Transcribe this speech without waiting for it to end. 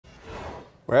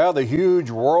Well, the huge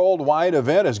worldwide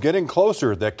event is getting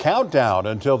closer. The countdown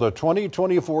until the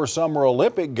 2024 Summer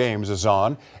Olympic Games is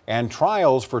on, and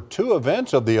trials for 2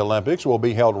 events of the Olympics will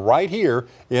be held right here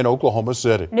in Oklahoma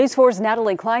City. News 4's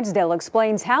Natalie Clydesdale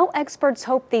explains how experts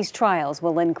hope these trials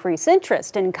will increase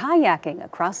interest in kayaking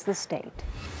across the state.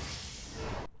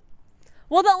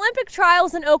 Well, the Olympic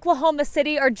trials in Oklahoma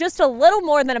City are just a little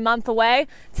more than a month away.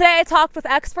 Today I talked with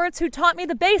experts who taught me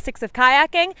the basics of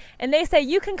kayaking, and they say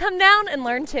you can come down and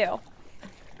learn too.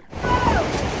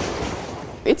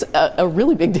 It's a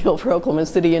really big deal for Oklahoma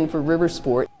City and for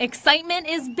Riversport. Excitement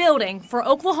is building for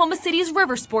Oklahoma City's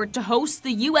Riversport to host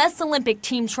the U.S. Olympic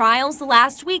team trials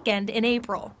last weekend in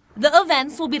April. The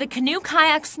events will be the canoe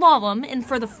kayak slalom and,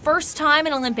 for the first time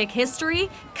in Olympic history,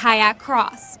 kayak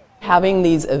cross. Having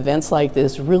these events like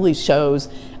this really shows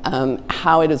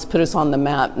how it has put us on the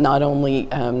map, not only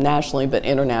nationally but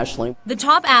internationally. The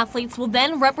top athletes will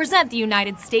then represent the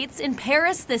United States in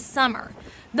Paris this summer.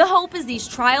 The hope is these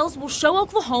trials will show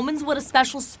Oklahomans what a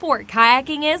special sport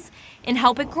kayaking is and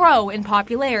help it grow in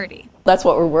popularity. That's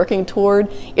what we're working toward.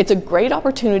 It's a great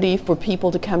opportunity for people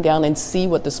to come down and see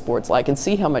what the sport's like and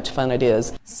see how much fun it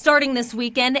is. Starting this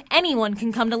weekend, anyone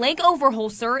can come to Lake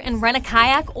Overholser and rent a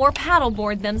kayak or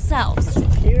paddleboard themselves.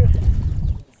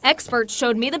 Experts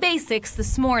showed me the basics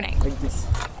this morning.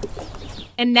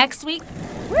 And next week,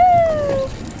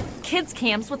 kids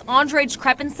camps with Andrej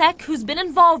Krepensek, who's been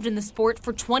involved in the sport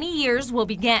for 20 years, will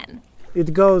begin.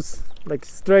 It goes like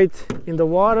straight in the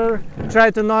water.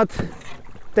 Try to not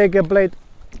take a blade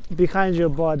behind your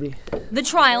body. The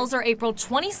trials are April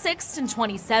 26th and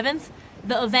 27th.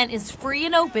 The event is free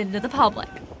and open to the public.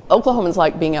 Oklahomans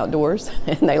like being outdoors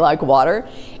and they like water.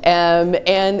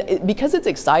 And because it's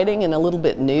exciting and a little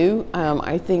bit new,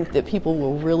 I think that people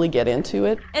will really get into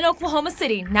it. In Oklahoma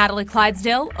City, Natalie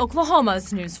Clydesdale,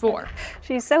 Oklahoma's News 4.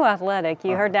 She's so athletic.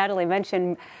 You heard Natalie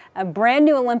mention a brand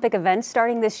new Olympic event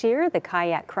starting this year, the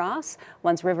kayak cross.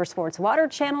 Once Riversport's water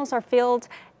channels are filled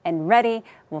and ready,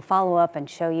 we'll follow up and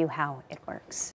show you how it works.